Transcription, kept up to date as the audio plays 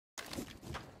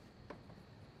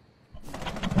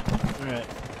Right.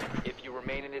 If you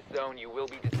remain in this zone, you will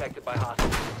be detected by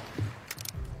hostiles.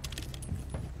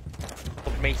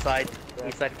 From east side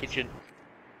kitchen.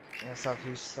 Yeah,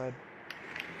 southeast side.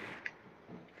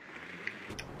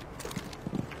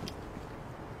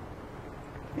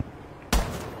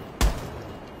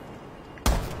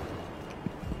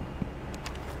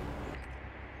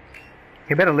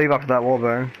 He better leave after that wall,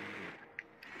 bro.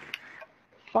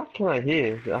 Fuck can I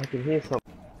hear? I can hear something.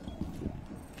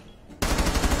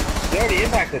 They already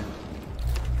impacted.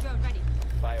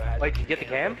 Biohazard Wait, did you get the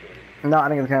cam? No, I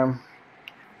didn't get the cam.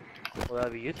 Well,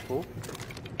 that'd be useful.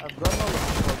 I've got no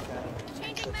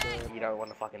cam. You don't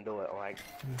want to fucking do it, like.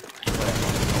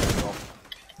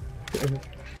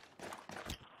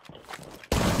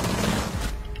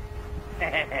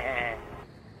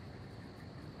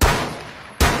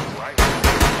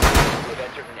 You've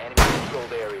entered an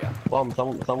enemy-controlled area. Bomb,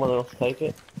 someone else take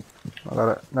it. I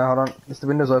got it. No, hold on. It's the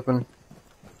window's open.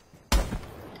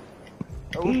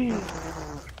 Oh.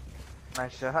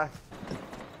 Nice shot.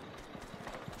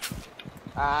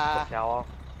 Ah, Tower.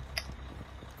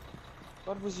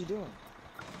 what was he doing?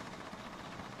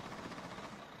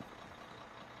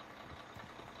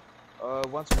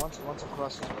 Once across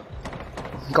as well.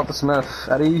 Got the Smurf.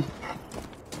 Addy.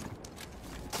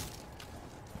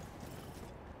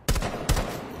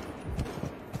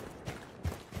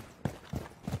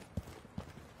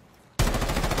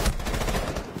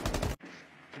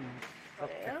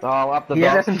 Oh, up the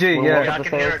Yeah, block. SMG, We'll yeah. walk I up the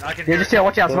can hear stairs. it, I can Yeah, hear just it. here,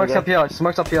 watch out. Smoke's There up here.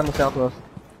 Smoke's up here on the southwest.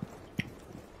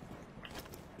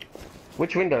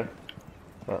 Which window?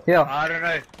 Here. I don't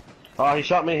know. Oh, he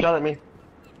shot me. He shot at me.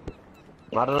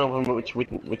 I don't know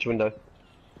which window.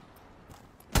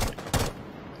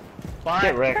 Fine.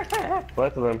 Get wrecked.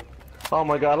 Both of them. Oh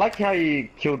my god, I like how you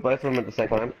killed both of them at the same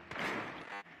time.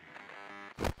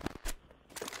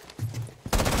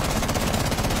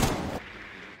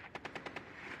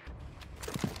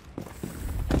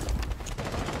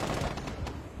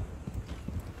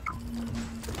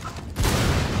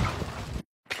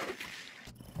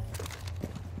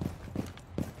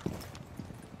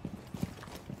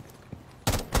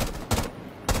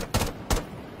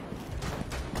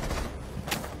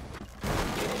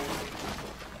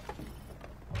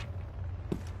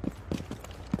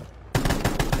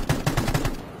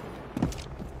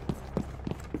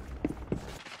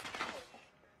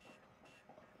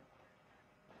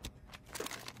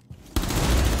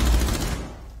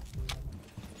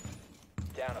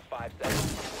 Down to 5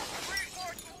 seconds.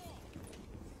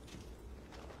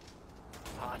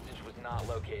 Hostage was not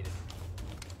located.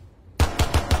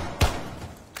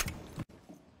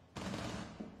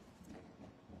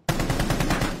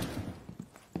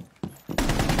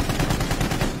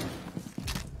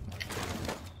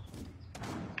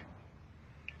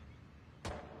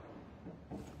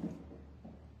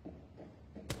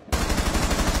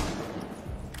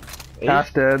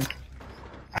 Cash dead.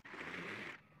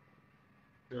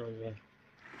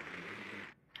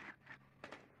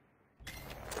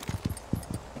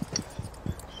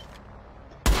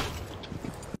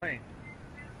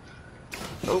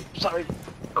 Oh, sorry.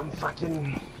 I'm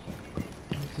fucking...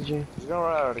 He's gonna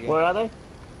run out again. Where are they?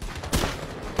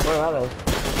 Where are they?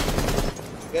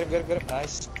 Get him,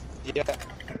 nice. Yeah.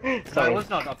 No, Sorry. it was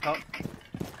not up top.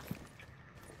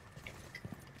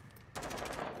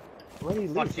 Where did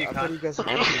he Fuck leave? you, I thought cunt. you guys were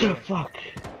together. Fuck.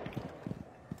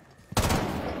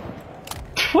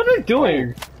 What are they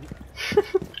doing?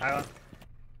 Hang on.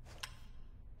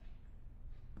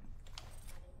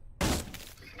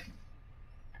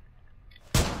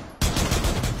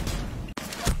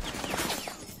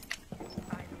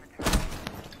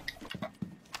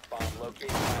 Bomb located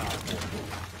by hostile.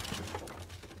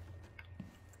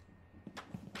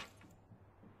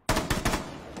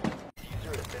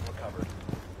 User has been recovered.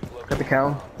 You've Got the located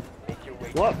count. bomb. Make your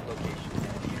way What? to its location.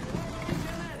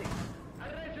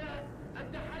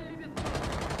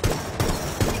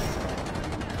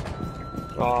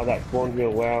 Oh, that spawned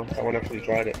real well. Someone actually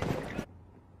tried it.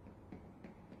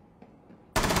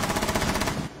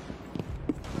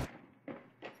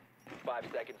 Five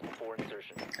seconds before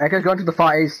insertion. Echo's going to the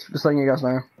far east, just letting you guys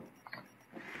know.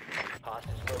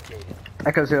 Hostage located.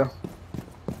 Echo's here.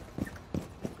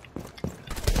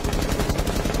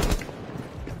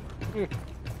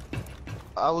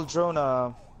 I will drone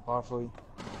bar for you.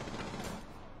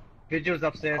 Vigil's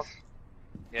upstairs.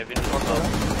 Yeah, Vigil's on top.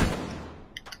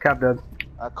 Cap dead.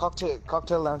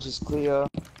 Cocktail lounge is clear.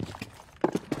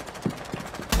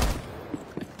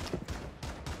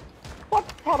 What?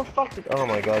 How the fuck did... Oh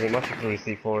my god, he must have threw a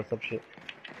C4 or some shit.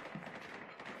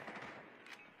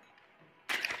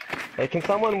 Hey, can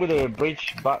someone with a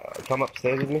breach come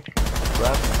upstairs with me?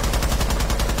 Grab.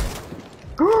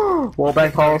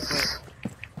 Wallbang pulse.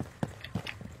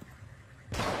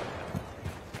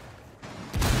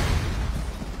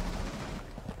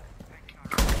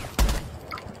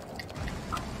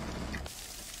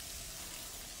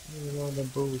 You know the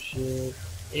bullshit.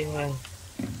 Yeah.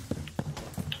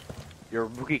 You're a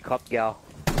rookie cup gal.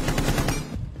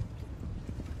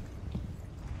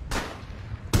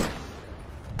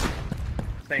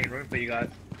 Staying room for you guys.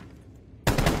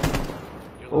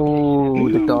 Ooh,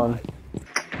 dick done.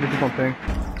 This is one thing.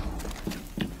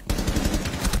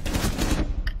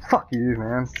 Fuck you,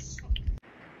 man.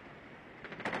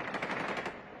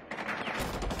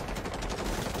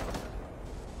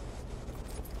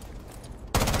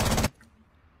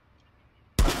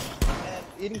 Man,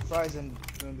 eating fries and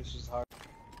doing this is hard.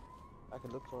 I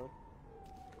can look for it.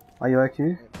 Are you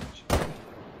IQ?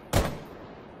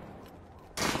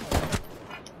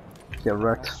 Get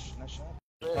wrecked. Nice shot.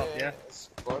 Oh, yeah.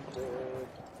 Spotted.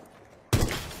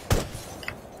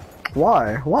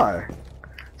 Why? Why?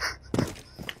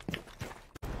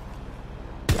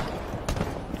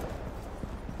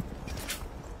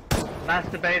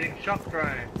 Masturbating shock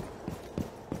drone.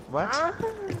 What?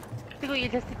 Tickle your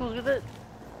testicles with it.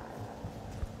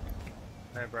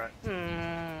 No, bro.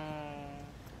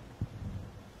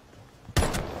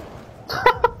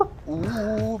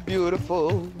 Ooh,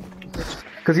 beautiful.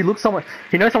 Because he looks someone.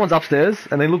 He knows someone's upstairs,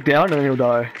 and they look down, and then he'll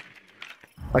die.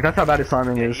 Like that's how bad his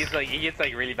timing is. He gets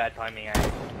like really bad timing, eh?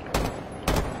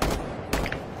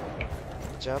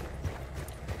 Good job.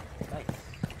 Nice.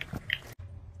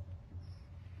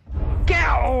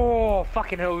 Gal! Oh,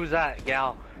 fucking hell, who's that?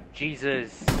 Gal.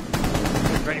 Jesus.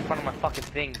 He's right in front of my fucking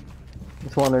thing.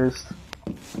 This one is.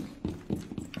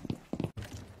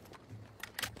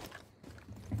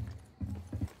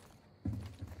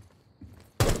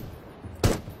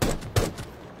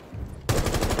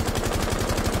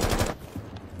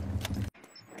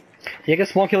 Yeah, get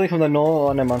small killing from the north.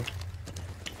 Oh, never mind.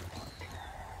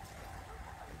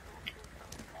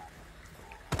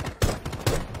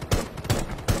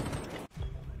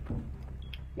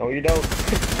 No, you don't.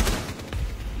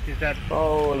 She's dead.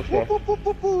 Oh, let's go.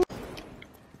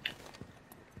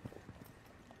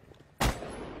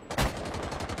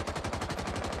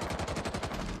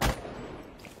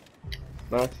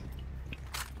 Nice.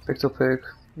 Pixel pick.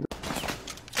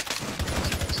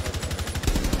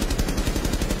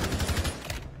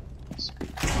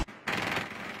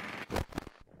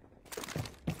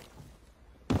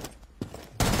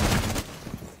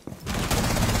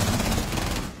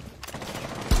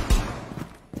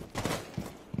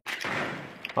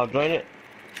 I'll join it.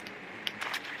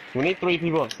 We need 3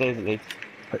 people upstairs at least.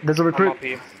 There's a I'm recruit. up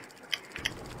here.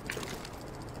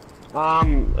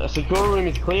 A secure room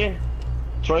is clear.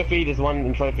 Trophy, there's one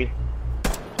in trophy.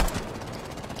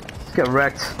 Get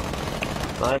wrecked.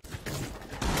 Nice.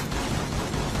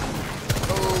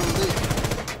 Holy.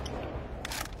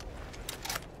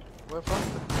 Where from?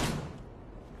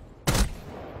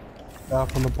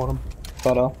 From the bottom.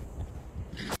 Better.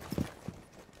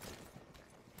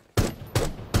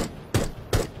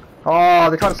 Oh,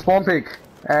 they tried to spawn pick.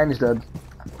 And he's dead.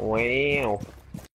 Wow.